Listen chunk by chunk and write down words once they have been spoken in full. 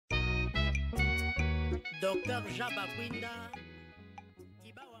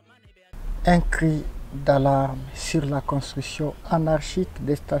Un cri d'alarme sur la construction anarchique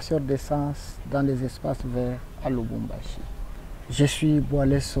des stations d'essence dans les espaces verts à Lubumbashi. Je suis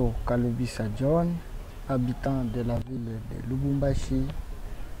Boalesso Kalubisa John, habitant de la ville de Lubumbashi.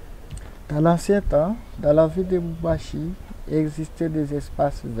 Dans l'ancien temps, dans la ville de Lubumbashi, existaient des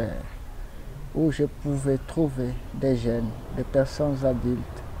espaces verts où je pouvais trouver des jeunes, des personnes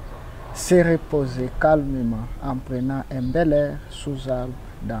adultes, se reposer calmement en prenant un bel air sous arbre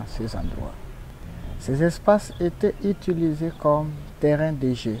dans ces endroits. Ces espaces étaient utilisés comme terrain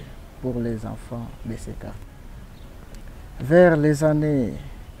de jeu pour les enfants de ces quartiers. Vers les années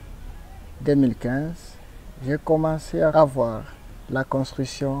 2015, j'ai commencé à voir la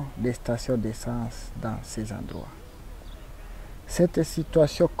construction des stations d'essence dans ces endroits. Cette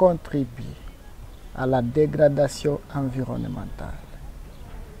situation contribue à la dégradation environnementale,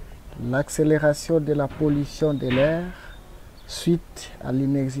 l'accélération de la pollution de l'air suite à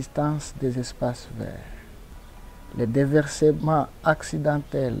l'inexistence des espaces verts, le déversement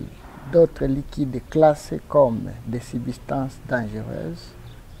accidentel d'autres liquides classés comme des substances dangereuses,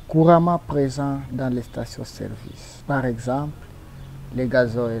 couramment présents dans les stations-service. Par exemple, le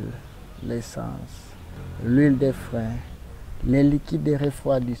gasoil, l'essence, l'huile de frein, les liquides de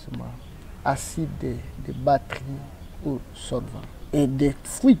refroidissement, acides de batterie ou solvants, et des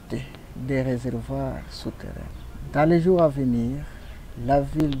fuites des réservoirs souterrains. Dans les jours à venir, la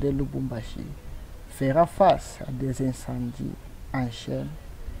ville de Lubumbashi fera face à des incendies en chaîne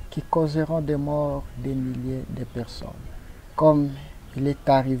qui causeront des morts de milliers de personnes, comme il est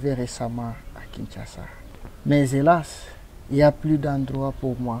arrivé récemment à Kinshasa. Mais hélas, il n'y a plus d'endroit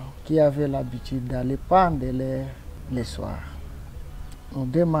pour moi qui avait l'habitude d'aller prendre l'air le soir. Nous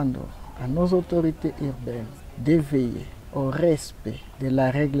demandons à nos autorités urbaines de veiller au respect de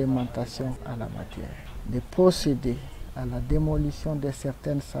la réglementation à la matière, de procéder à la démolition de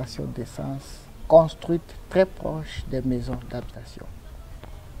certaines stations d'essence construites très proches des maisons d'habitation.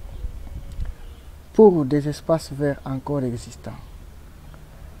 Pour des espaces verts encore existants,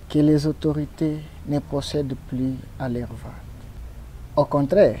 que les autorités ne procèdent plus à leur vente. Au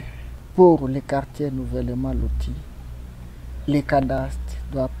contraire, pour les quartiers nouvellement lotis, les cadastres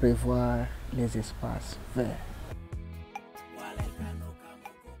doivent prévoir les espaces verts.